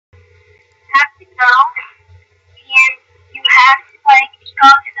have to go and you have to like go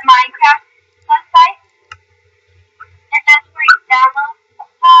to the Minecraft website, and that's where you download.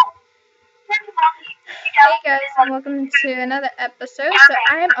 Well, first of all, you Hey guys, and welcome to another episode. So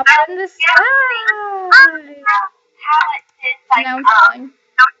I am up in the sky. how it is like Now I'm falling.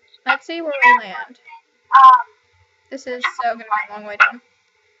 Let's see where we land. um This is so gonna be a long way down.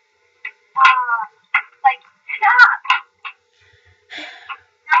 like stop.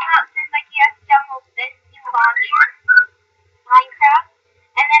 Now how it says like you have to download this new launcher, Minecraft,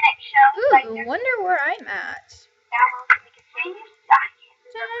 and then it shows like Ooh, wonder where I'm at. download like a thing.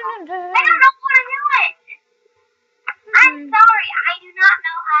 I don't know how to do it. I'm sorry, I do not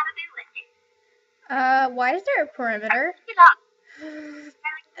know how to do it. Why is there a perimeter? Get up.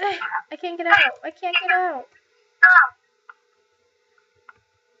 I can't get out. I can't get out.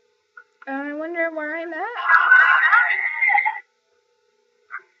 I wonder where I'm at.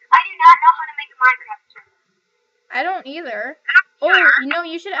 I do not know how to make a Minecraft server. I don't either. Oh, you know,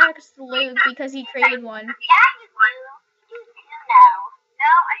 you should ask Luke because he created one. Yeah, you do. You do know.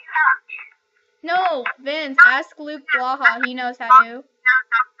 No, I do not. No, Vince, ask Luke Blaha. He knows how to.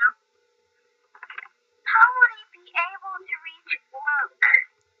 How would he be able to reach Luke?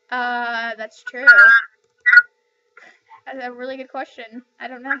 That's true. That's a really good question. I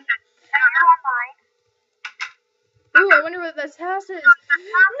don't know. I don't know online. Ooh, I wonder what this house is. No!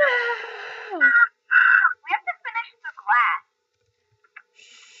 We have to finish the glass.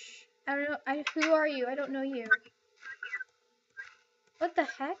 Shh. I don't know. Who are you? I don't know you. What the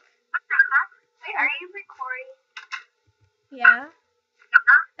heck? What the heck? Wait, are you recording? Yeah.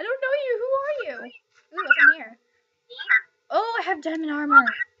 I don't know you. Who are you? Ooh, what's in here? Me? Oh, I have diamond armor.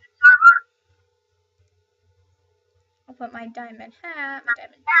 I'll put my diamond hat, my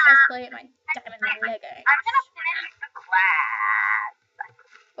diamond chestplate, my diamond leggings. I'm gonna finish the glass.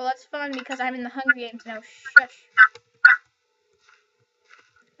 Well, that's fun because I'm in the Hunger Games now. Shush.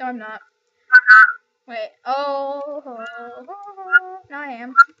 No, I'm not. Wait. Oh. No, I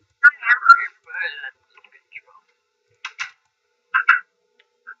am.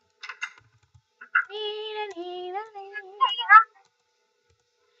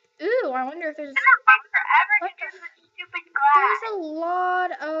 Ooh, I wonder if there's... Forever to do the stupid glass. There's a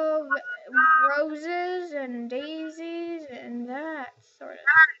lot of roses and daisies and that sort of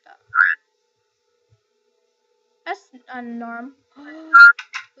stuff. That's a norm. Ooh,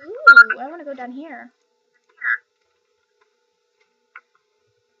 I want to go down here.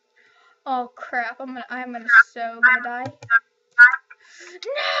 Oh crap! I'm so gonna die.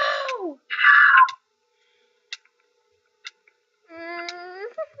 No!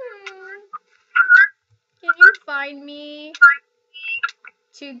 Can you find me?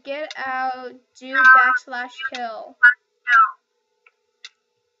 To get out, do /kill.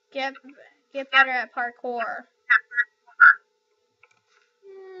 Get better at parkour.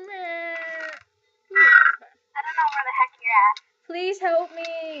 I don't know where the heck you're at. Please help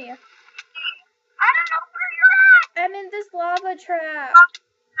me. I don't know where you're at. I'm in this lava trap.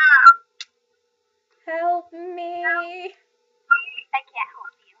 Help me. I can't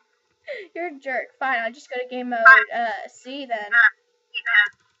help you. You're a jerk. Fine, I'll just go to game mode C then.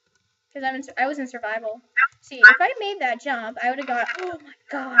 Because I was in survival. See, if I made that jump, I would have got, oh my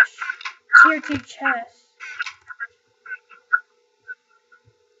gosh, tier 2 chest.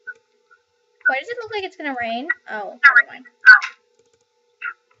 Why does it look like it's gonna rain? Oh, never mind.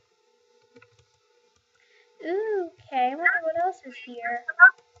 Ooh, okay, I wonder what else is here.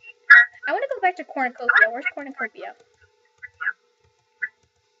 I want to go back to Cornucopia. Where's Cornucopia?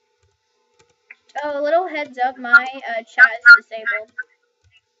 Oh, a little heads up, my chat is disabled.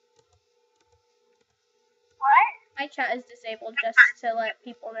 What? My chat is disabled, just to let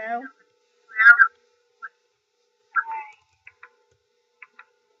people know.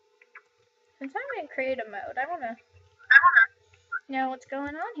 Since I'm in creative mode, I wanna know what's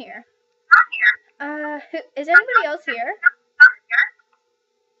going on here. Is anybody else here?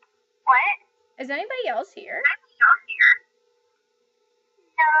 What? Is anybody else here?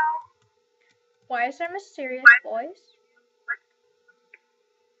 No. Why is there a mysterious voice?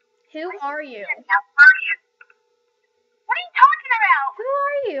 Who are you? What are you talking about? Who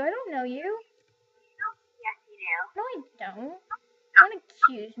are you? I don't know you. Yes, you do. No, I don't. Don't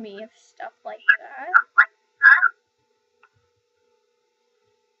accuse me of stuff like that.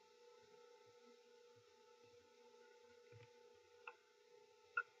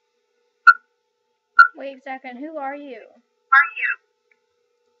 Wait a second, who are you?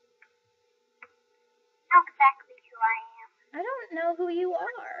 Know exactly who I am. I don't know who you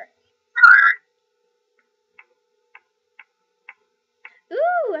are.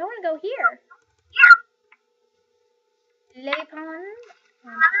 Ooh, I want to go here. Lily pond. Oh,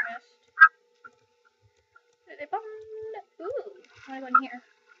 I missed. Lily pond. Ooh, I want to go in here.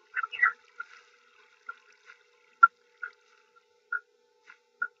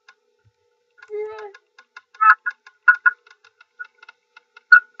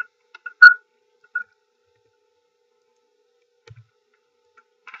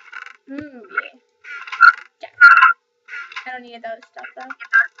 Ooh, yeah. Jack. I don't need those stuff though.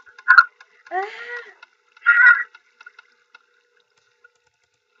 Ah.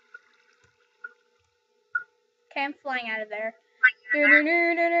 Okay, I'm flying out of there.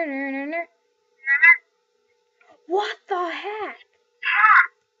 What the heck?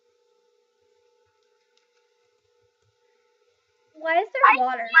 Why is there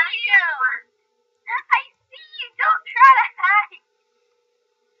water? I see you. Don't try to hide.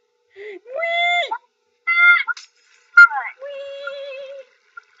 Whee! Whee!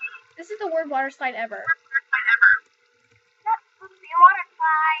 This is the worst water slide ever. That's supposed to be a water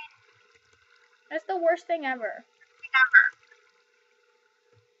slide. That's the worst thing ever.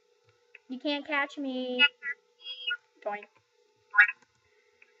 You can't catch me. Doink.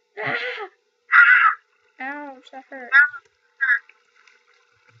 Ah! Ouch, that hurt.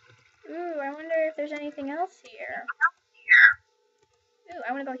 Ooh, I wonder if there's anything else here. Ooh,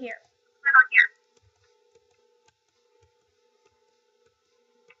 I want to go here.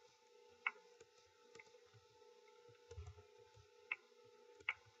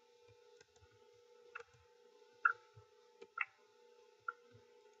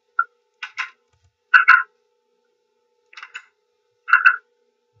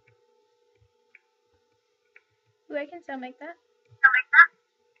 Ooh, I can still make that.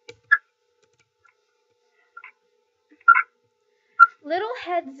 Little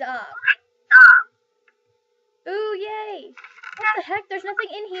heads up. Ooh, yay. What the heck? There's nothing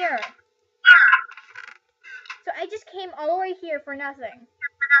in here. So I just came all the way here for nothing.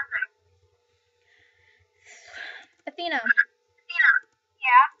 Athena.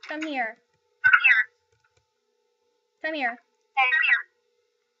 Yeah? Come here. Come here. Alright.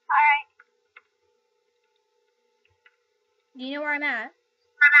 Do you know where I'm at?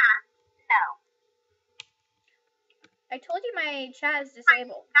 No. I told you my chat is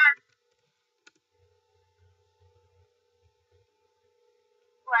disabled.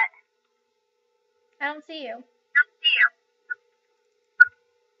 What? I don't see you. I'm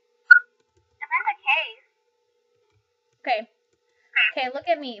in the cave. Okay. Okay, look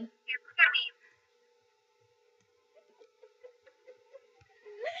at me.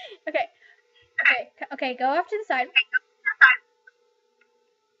 Okay. Okay, go off to the side.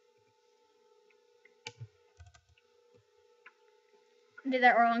 Did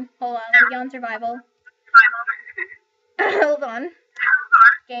that wrong. Hold on, let me get on survival. Hold on.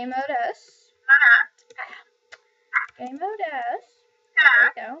 Game mode S. Game mode S.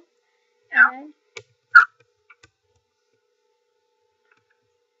 There we go. And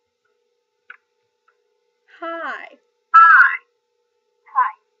hi.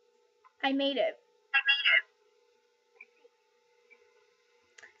 I made it.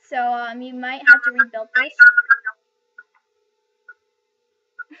 So you might have to rebuild this.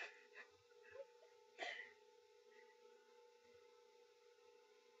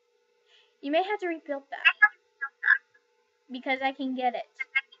 You may have to rebuild that because I can get it.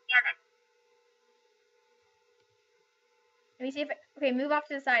 Let me see if okay, move off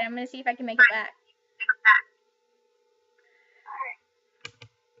to the side. I'm gonna see if I can make it back.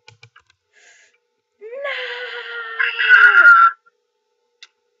 No!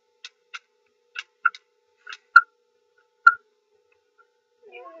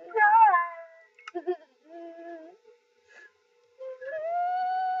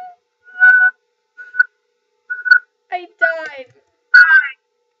 I died.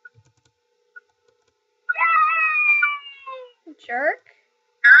 Jerk.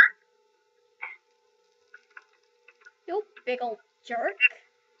 You big old jerk.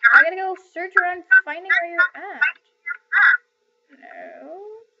 I gotta go search around finding where you're at.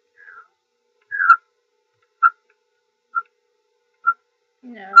 No.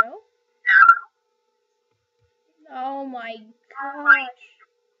 No. Oh my gosh.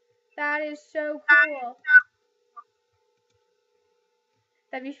 That is so cool.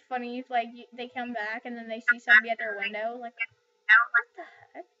 That'd be funny if like they come back and then they see somebody at their window. Like, what the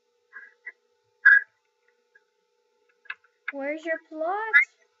heck? Where's your plot?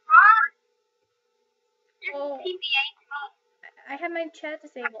 Oh, I have my chat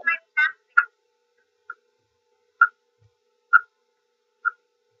disabled.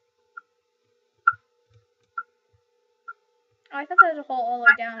 Oh, I thought there was a hole all the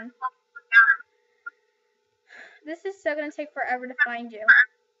way down. This is still gonna take forever to find you.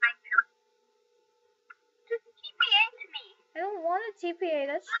 Just TPA to me. I don't want a TPA.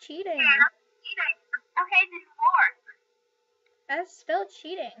 That's cheating. Okay, then war. That's still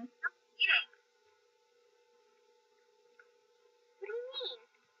cheating. What do you mean?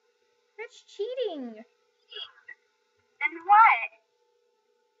 That's cheating. And what?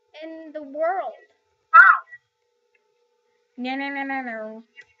 In the world. No.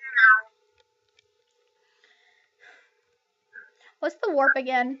 What's the warp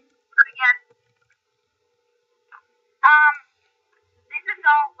again? This is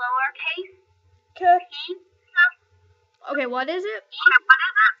all lowercase. Okay. Okay, what is it?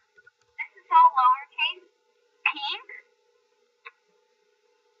 This is all lowercase. Pink.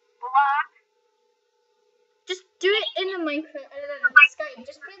 Black. Just do it in the the Skype.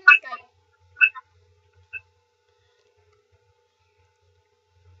 Just put it in the Skype.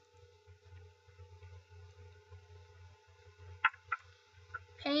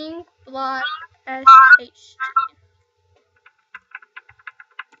 Pink, black, SHT.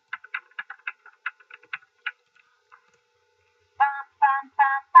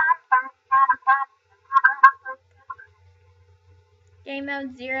 Game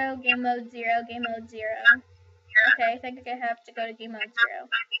mode 0, game mode 0, game mode 0. Okay, I think I have to go to game mode 0.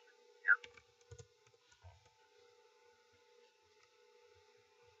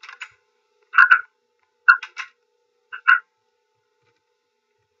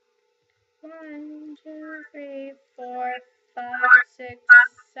 One, 2, 3, 4, 5, 6,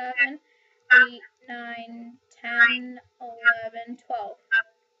 7, 8, 9, 10, 11, 12.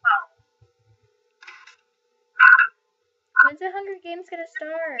 When's the Hunger Games gonna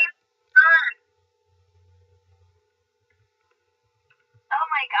start? Oh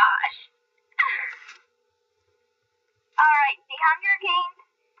my gosh. Alright, the Hunger Games,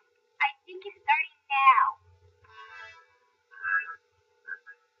 I think is starting now.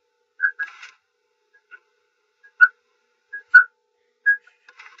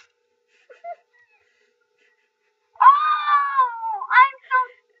 Oh, I'm so...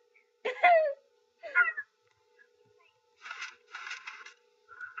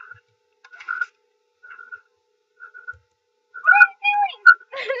 What are you doing?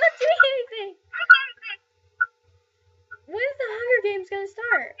 I'm not doing anything. When is the Hunger Games gonna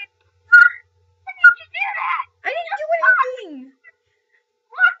start? When did you do that? I didn't do anything.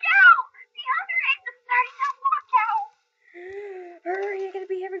 Look out! The Hunger Games is starting now. Look out! Hurry, I gotta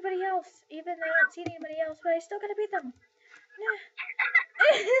beat everybody else. Even though I don't see anybody else, but I still gotta beat them.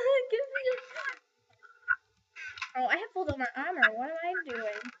 Oh, I have full armor. What am I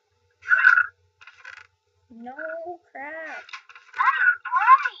doing? No crap. I'm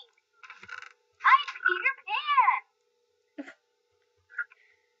blind. I'm Peter Pan.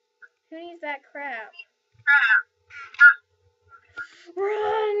 Who needs that crap?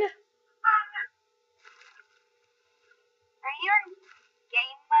 Run! Are you in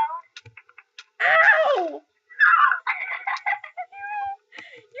game mode? Ow!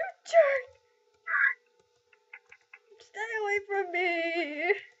 You jerk! Stay away from me!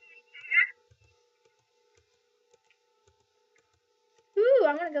 Ooh, I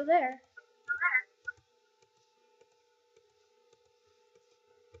wanna go there.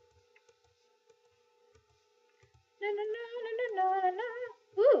 No.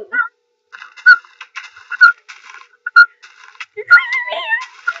 Ooh. You're grabbing me!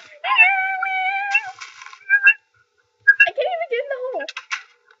 I can't even get in the hole.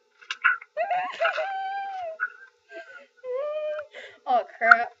 Oh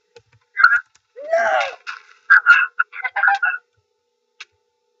crap. No!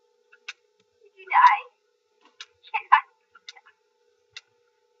 Did you die?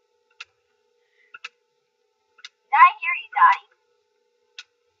 Did I hear you dying?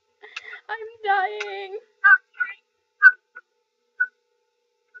 I'm dying. Did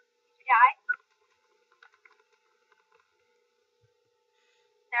you die?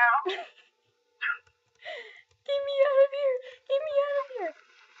 No. Get me out of here. Get me out of here.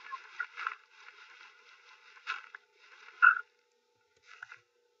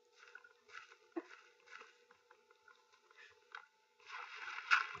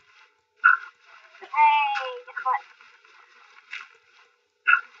 Hey, guess what?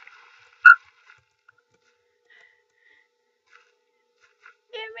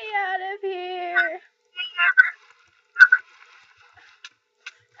 Get me out of here.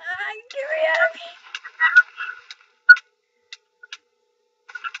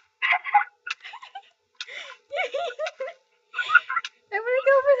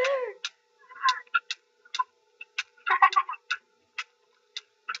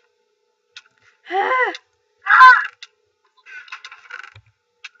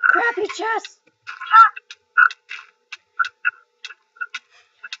 chest.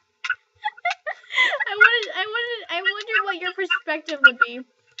 I wondered what your perspective would be.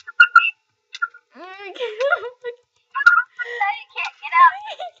 I can't get up. You can't get up. I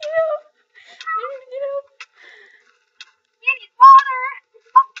can't get up. I need to get up. You need water.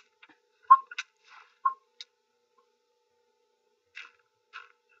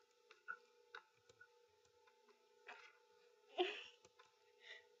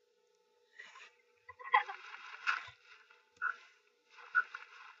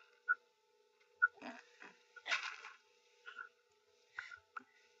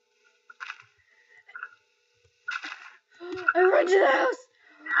 I run to the house.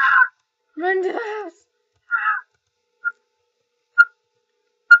 Run to the house.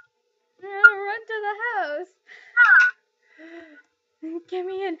 Run to the house. Get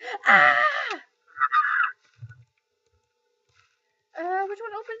me in. Ah! Which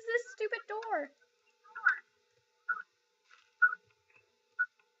one opens this stupid door?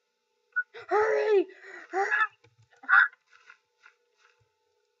 Hurry!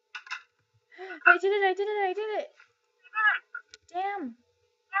 I did it! Damn.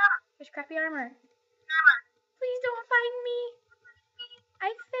 There's crappy armor. Please don't find me.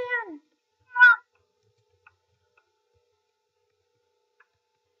 I fan.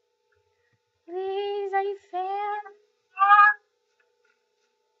 Please, I fan.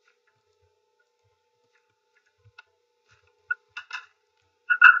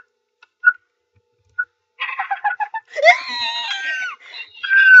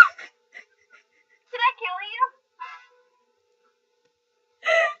 Did I kill you?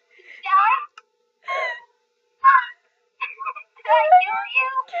 Did you die? Did I kill you?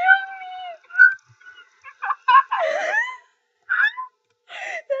 Kill me.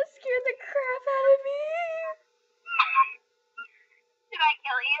 That scared the crap out of me. Did I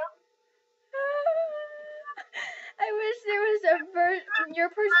kill you? I wish there was your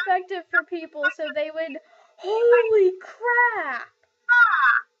perspective for people so they would. Holy crap!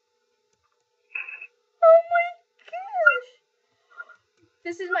 Oh my gosh!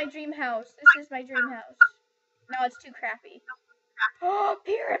 This is my dream house. No, it's too crappy. Oh,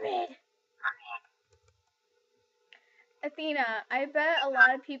 pyramid! Athena, I bet a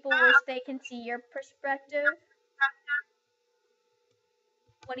lot of people wish they can see your perspective.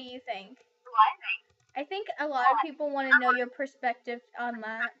 What do you think? What? I think a lot of people want to know your perspective on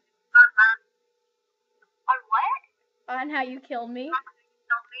that. On what? On how you killed me. I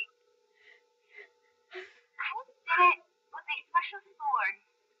did it with a special sword.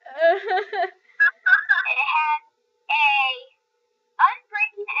 It had a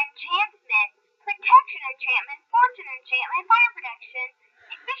unbreaking enchantment, protection enchantment, fortune enchantment, fire protection,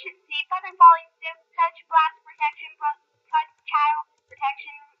 efficiency, feather falling stiff, touch, blast protection, projectile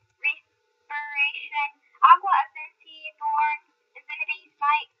protection, respiration, aqua affinity, thorn, infinity,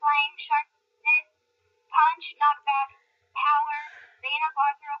 smite, flame, sharpness, punch, knockback, power, bane of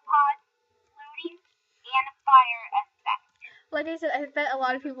arthropods, looting, and fire effect. Like I said, I bet a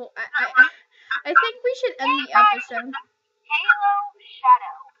lot of people. I think we should end the episode. Halo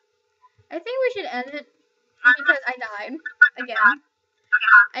Shadow. I think we should end it because I died again.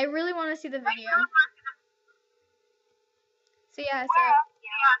 I really want to see the video. So yeah,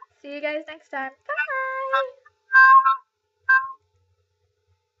 see you guys next time. Bye.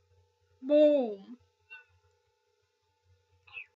 Boom.